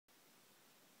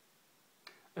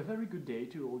A very good day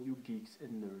to all you geeks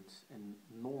and nerds and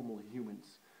normal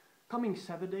humans. Coming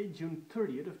Saturday, June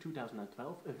 30th of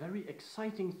 2012, a very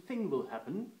exciting thing will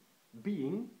happen,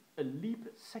 being a leap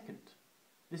second.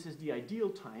 This is the ideal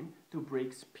time to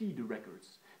break speed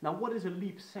records. Now, what is a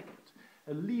leap second?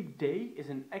 A leap day is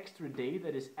an extra day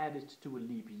that is added to a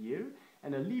leap year,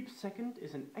 and a leap second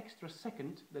is an extra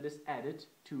second that is added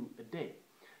to a day.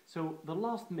 So the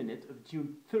last minute of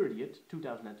June 30th,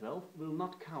 2012 will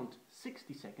not count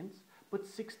 60 seconds, but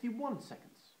 61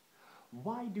 seconds.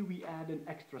 Why do we add an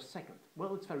extra second?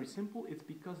 Well, it's very simple. It's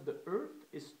because the Earth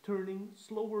is turning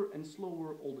slower and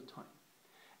slower all the time.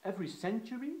 Every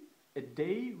century, a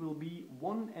day will be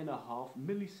 1.5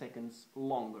 milliseconds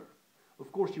longer.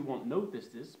 Of course, you won't notice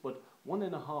this, but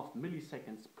 1.5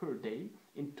 milliseconds per day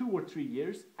in 2 or 3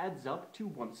 years adds up to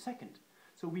 1 second.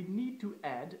 So we need to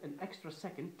add an extra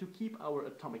second to keep our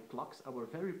atomic clocks, our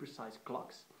very precise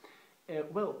clocks,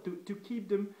 to keep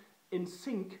them in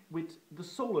sync with the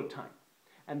solar time.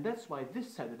 And that's why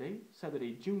this Saturday,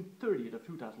 June 30th of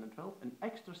 2012, an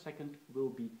extra second will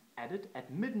be added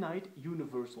at midnight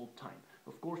universal time.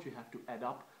 Of course, you have to add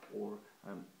up or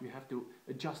you have to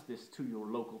adjust this to your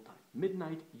local time.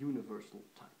 Midnight universal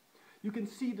time. You can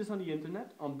see this on the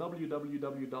internet on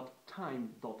www.time.gov.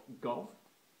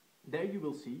 There you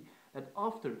will see that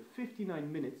after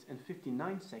 59 minutes and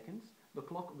 59 seconds, the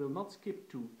clock will not skip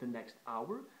to the next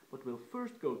hour, but will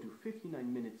first go to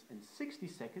 59 minutes and 60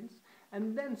 seconds,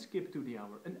 and then skip to the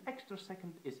hour. An extra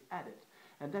second is added.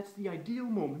 And that's the ideal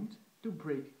moment to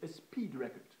break a speed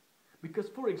record. Because,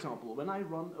 for example, when I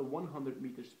run a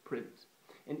 100-meter sprint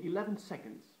in 11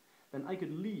 seconds, then I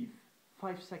could leave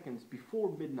 5 seconds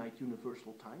before midnight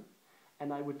universal time,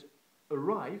 and I would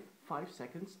arrive 5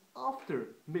 seconds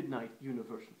after midnight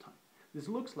universal time. This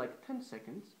looks like 10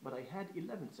 seconds, but I had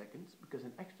 11 seconds because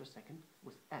an extra second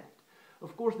was added.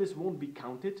 Of course, this won't be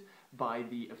counted by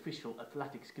the official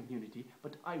athletics community,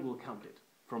 but I will count it.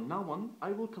 From now on,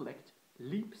 I will collect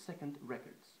leap second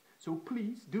records. So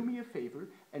please do me a favor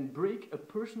and break a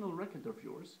personal record of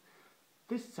yours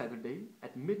this Saturday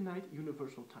at midnight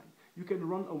universal time. You can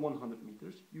run a 100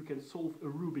 meters, you can solve a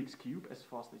Rubik's Cube as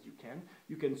fast as you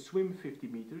can swim 50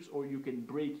 meters, or you can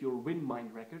break your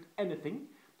Winmine record, anything.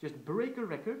 Just break a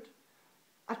record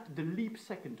at the leap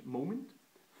second moment,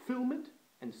 film it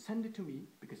and send it to me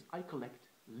because I collect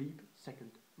leap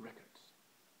second records.